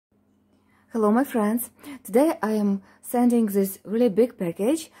Hello my friends, today I am sending this really big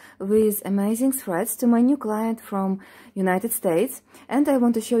package with amazing threads to my new client from United States, and I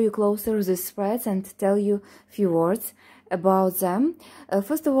want to show you closer these threads and tell you a few words about them.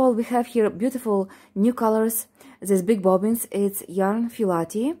 First of all, we have here beautiful new colors. These big bobbins, it's yarn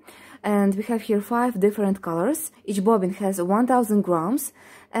Filati, and we have here 5 different colors. Each bobbin has 1000 grams,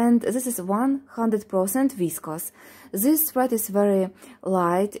 and this is 100% viscose. This thread is very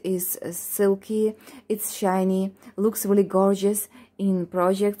light, is silky, it's shiny, looks really gorgeous in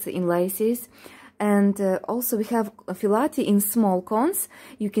projects, in laces. And also we have Filati in small cones.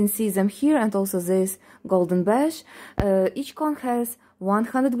 You can see them here, and also this golden beige. Each cone has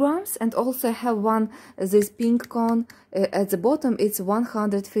 100 grams, and also I have this pink cone at the bottom. It's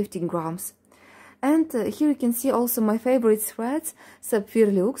 115 grams. And here you can see also my favorite threads,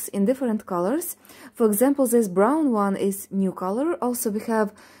 Sapfir Lux, in different colors. For example, this brown one is new color. Also we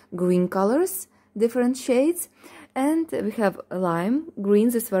have green colors, different shades. And we have lime green,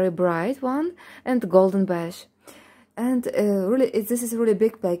 this very bright one, and golden beige. And this is a really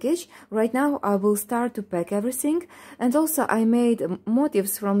big package. Right now I will start to pack everything. And also I made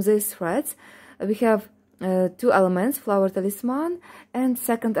motifs from these threads. We have 2 elements, flower talisman, and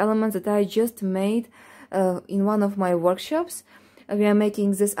second element that I just made in one of my workshops. We are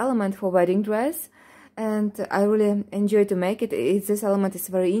making this element for wedding dress, and I really enjoy to make it. This element is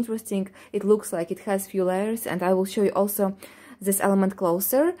very interesting. It looks like it has few layers, and I will show you also this element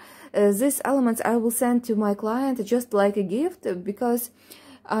closer. These elements I will send to my client just like a gift, because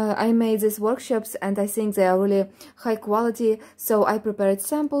I made these workshops and I think they are really high quality. So I prepared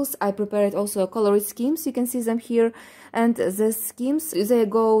samples, I prepared also colored schemes, you can see them here. And the schemes, they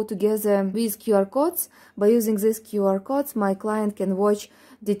go together with QR codes. By using these QR codes, my client can watch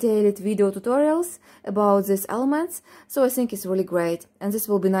detailed video tutorials about these elements. So I think it's really great, and this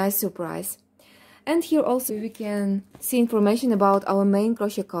will be a nice surprise. And here also we can see information about our main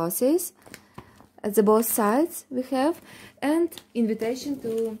crochet courses. At the both sides we have, and invitation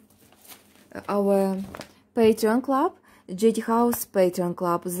to our Patreon club, JT House Patreon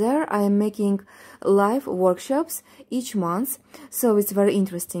club. There I am making live workshops each month, so it's very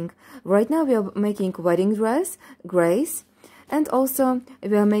interesting. Right now we are making wedding dress, grace, and also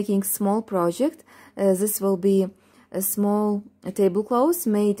we are making small project. This will be a small tablecloth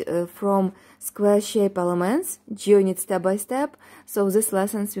made from square shape elements, join it step by step. So these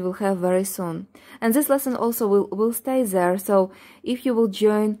lessons we will have very soon, and this lesson also will stay there. So if you will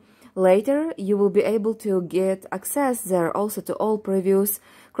join later, you will be able to get access there also to all previous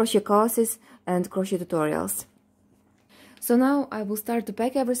crochet courses and crochet tutorials. So now I will start to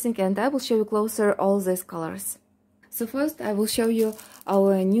pack everything, and I will show you closer all these colors. So first I will show you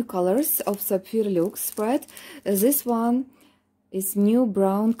our new colors of Sapfir Lux spread. This one is new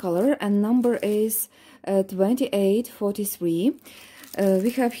brown color, and number is 2843.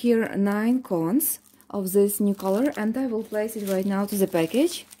 We have here 9 cones of this new color, and I will place it right now to the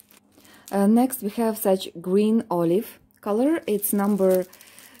package. Next we have such green olive color. It's number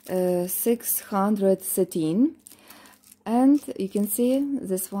 613. And you can see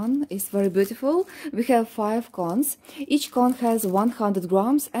this one is very beautiful. We have 5 cones. Each cone has 100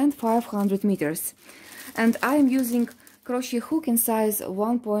 grams and 500 meters. And I am using crochet hook in size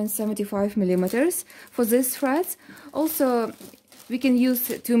 1.75 millimeters for these threads. Also, we can use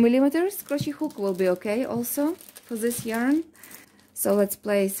 2 millimeters crochet hook, will be okay also for this yarn. So let's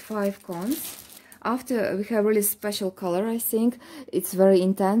place 5 cones. After we have really special color, I think. It's very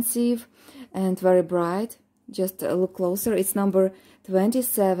intensive and very bright. Just look closer. It's number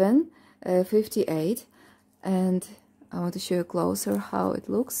 2758, and I want to show you closer how it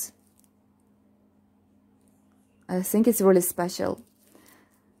looks. I think it's really special.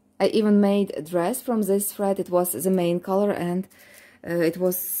 I even made a dress from this thread. It was the main color, and it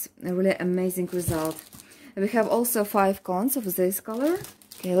was a really amazing result. We have also 5 cones of this color.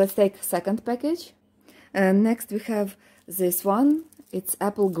 Okay, let's take second package. Next we have this one. It's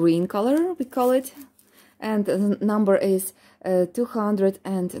apple green color, we call it. And the number is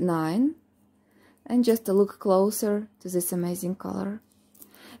 209. And just to look closer to this amazing color.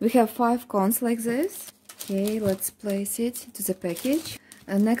 We have 5 cones like this. Okay, let's place it to the package.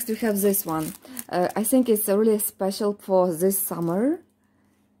 And next we have this one. I think it's really special for this summer.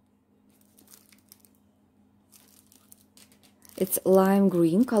 It's lime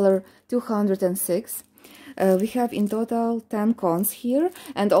green color, 206. We have in total 10 cones here,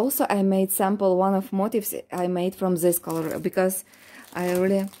 and also I made sample one of motifs I made from this color, because I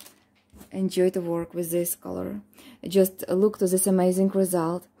really enjoy to work with this color. Just look to this amazing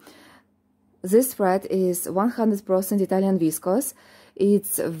result. This thread is 100% Italian viscose.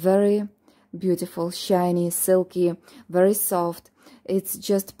 It's very beautiful, shiny, silky, very soft. It's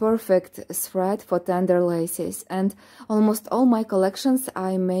just perfect thread for tender laces, and almost all my collections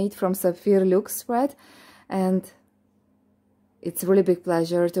I made from Sapfir Lux thread, and it's really big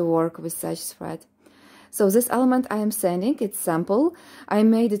pleasure to work with such thread. So this element I am sending, it's sample. I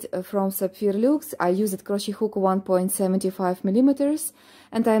made it from Sapfir Lux. I used crochet hook 1.75 millimeters,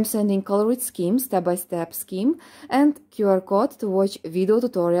 and I am sending colored scheme, step-by-step scheme, and QR code to watch video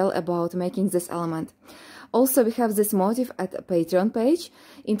tutorial about making this element. Also, we have this motif at a Patreon page.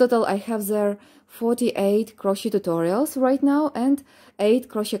 In total, I have there 48 crochet tutorials right now and 8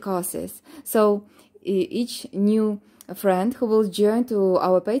 crochet courses. So each new friend who will join to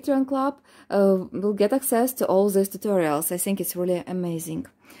our Patreon club will get access to all these tutorials. I think it's really amazing.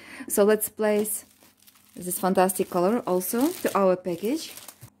 So let's place this fantastic color also to our package.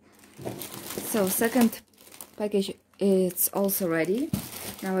 So second package is also ready.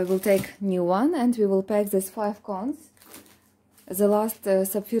 Now I will take new one and we will pack these 5 cones. The last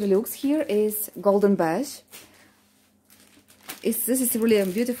Sapfir Lux here is golden beige. This is really a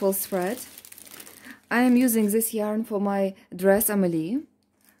beautiful thread. I am using this yarn for my dress Amelie,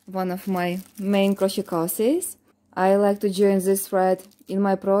 one of my main crochet courses. I like to join this thread in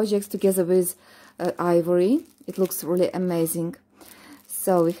my projects together with ivory. It looks really amazing.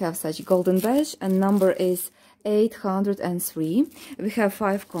 So we have such golden beige, and number is 803. We have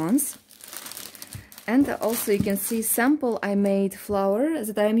 5 cones. And also you can see sample I made flower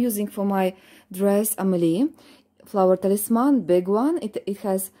that I am using for my dress Amelie. Flower talisman, big one. It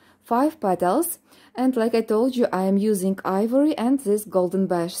has 5 petals. And like I told you, I am using ivory and this golden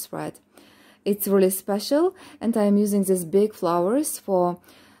beige thread. It's really special, and I am using these big flowers for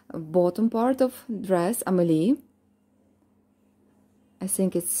bottom part of dress Amelie. I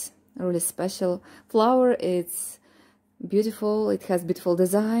think it's a really special flower. It's beautiful, it has beautiful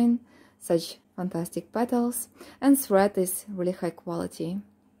design, such fantastic petals, and thread is really high quality.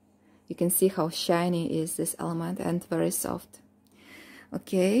 You can see how shiny is this element and very soft.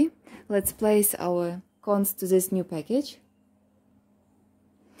 Okay, let's place our cones to this new package.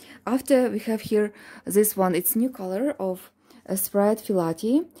 After we have here this one, it's new color of a thread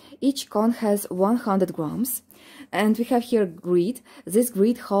Filati. Each cone has 100 grams. And we have here grid. This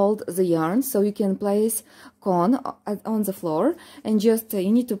grid holds the yarn, so you can place cone on the floor, and just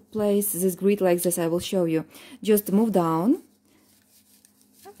you need to place this grid like this. I will show you. Just move down.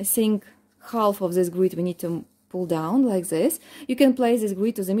 I think half of this grid we need to pull down like this. You can place this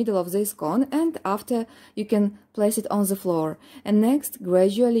grid to the middle of this cone, and after you can place it on the floor. And next,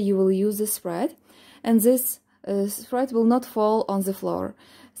 gradually you will use this thread, and this thread will not fall on the floor.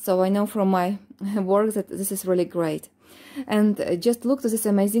 So I know from my work that this is really great. And just look to this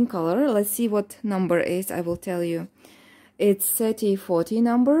amazing color. Let's see what number is. I will tell you. It's 3040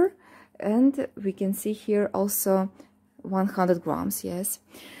 number, and we can see here also 100 grams. Yes.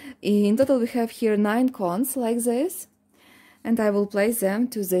 In total, we have here 9 cones like this, and I will place them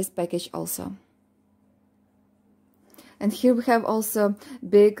to this package also. And here we have also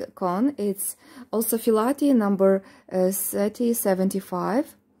big cone. It's also Filati number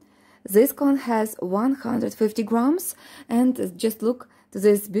 3075. This cone has 150 grams, and just look to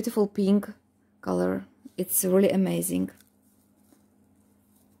this beautiful pink color. It's really amazing.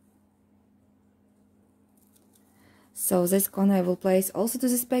 So this cone I will place also to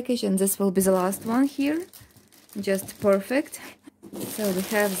this package, and this will be the last one here. Just perfect. So we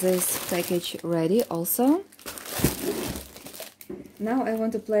have this package ready also. Now I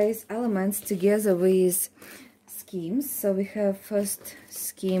want to place elements together with schemes. So we have first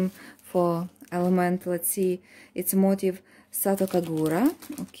scheme for element, let's see, it's motif Sato Kagura.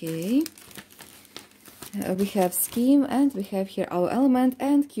 Okay. We have scheme, and we have here our element,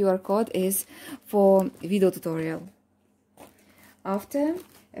 and QR code is for video tutorial. After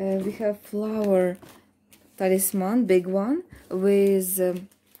we have flower talisman, big one, with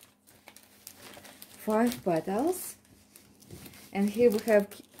 5 petals. And here we have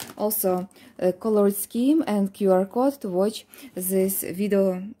also a colored scheme and QR code to watch this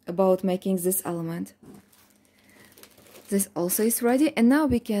video about making this element. This also is ready, and now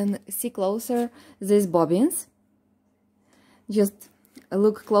we can see closer these bobbins. Just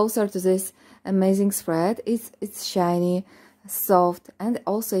look closer to this amazing thread. It's shiny, soft, and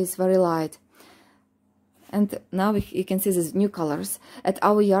also it's very light. And now you can see these new colors. At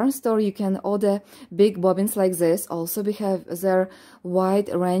our yarn store you can order big bobbins like this. Also we have their wide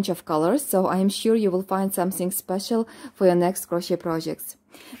range of colors, so I am sure you will find something special for your next crochet projects.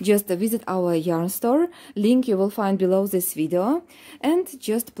 Just visit our yarn store, link you will find below this video, and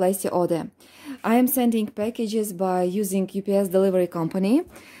just place your order. I am sending packages by using UPS delivery company,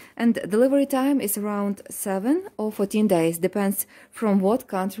 and delivery time is around 7 or 14 days, depends from what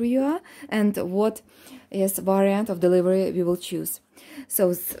country you are and what variant of delivery we will choose.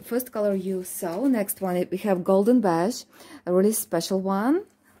 So first color you saw. Next one we have golden beige, a really special one,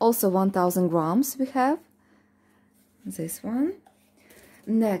 also 1000 grams we have this one.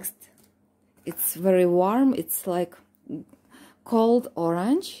 Next, it's very warm, it's like cold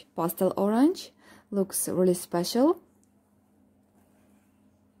orange, pastel orange, looks really special.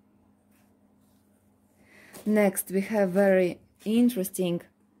 Next we have very interesting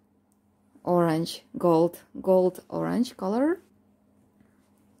orange, gold orange color,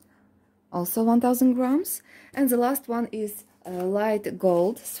 also 1000 grams. And the last one is a light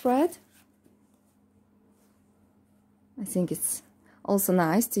gold thread. I think it's also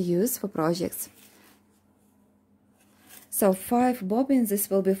nice to use for projects. So 5 bobbins, this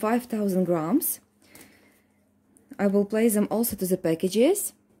will be 5000 grams. I will place them also to the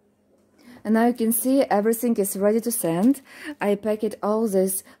packages. And now you can see everything is ready to send. I packed all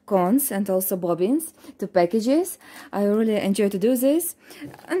these cones and also bobbins to packages. I really enjoy to do this.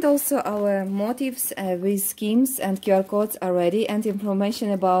 And also our motifs with schemes and QR codes are ready, and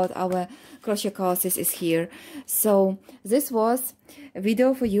information about our crochet courses is here. So this was a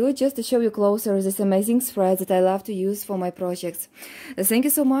video for you just to show you closer this amazing thread that I love to use for my projects. Thank you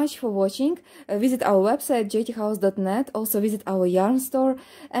so much for watching. Visit our website jthouse.net, also visit our yarn store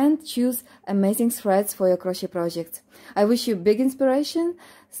and choose amazing threads for your crochet projects. I wish you big inspiration,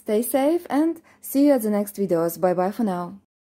 stay safe, and see you at the next videos. Bye bye for now.